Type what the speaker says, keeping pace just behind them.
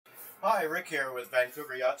Hi, Rick here with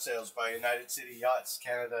Vancouver Yacht Sales by United City Yachts,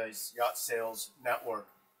 Canada's yacht sales network.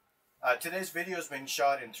 Today's video is being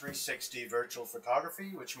shot in 360 virtual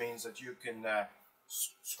photography, which means that you can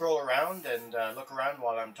scroll around and look around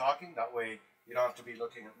while I'm talking. That way you don't have to be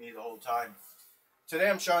looking at me the whole time. Today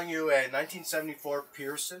I'm showing you a 1974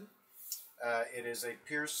 Pearson. It is a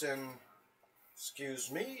Pearson,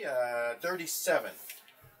 37.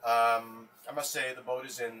 I must say the boat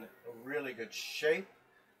is in really good shape.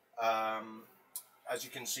 As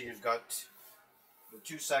you can see, you've got the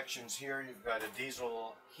two sections here. You've got a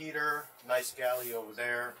diesel heater, nice galley over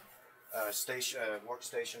there,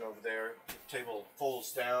 workstation over there. The table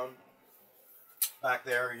folds down. Back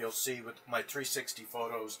there, you'll see with my 360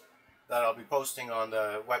 photos that I'll be posting on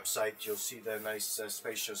the website. You'll see the nice,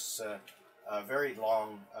 spacious, very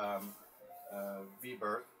long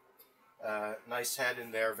V-berth. Nice head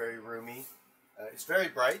in there, very roomy. It's very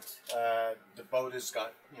bright. The boat has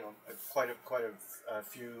got, quite a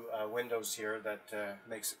few windows here that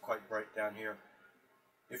makes it quite bright down here.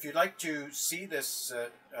 If you'd like to see this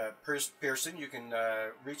Pearson, you can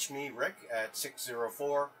reach me, Rick, at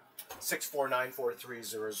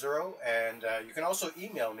 604-649-4300, and you can also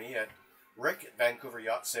email me at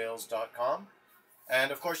rick@vancouveryachtsales.com.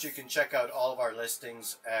 And of course, you can check out all of our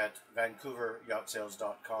listings at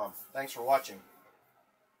vancouveryachtsales.com. Thanks for watching.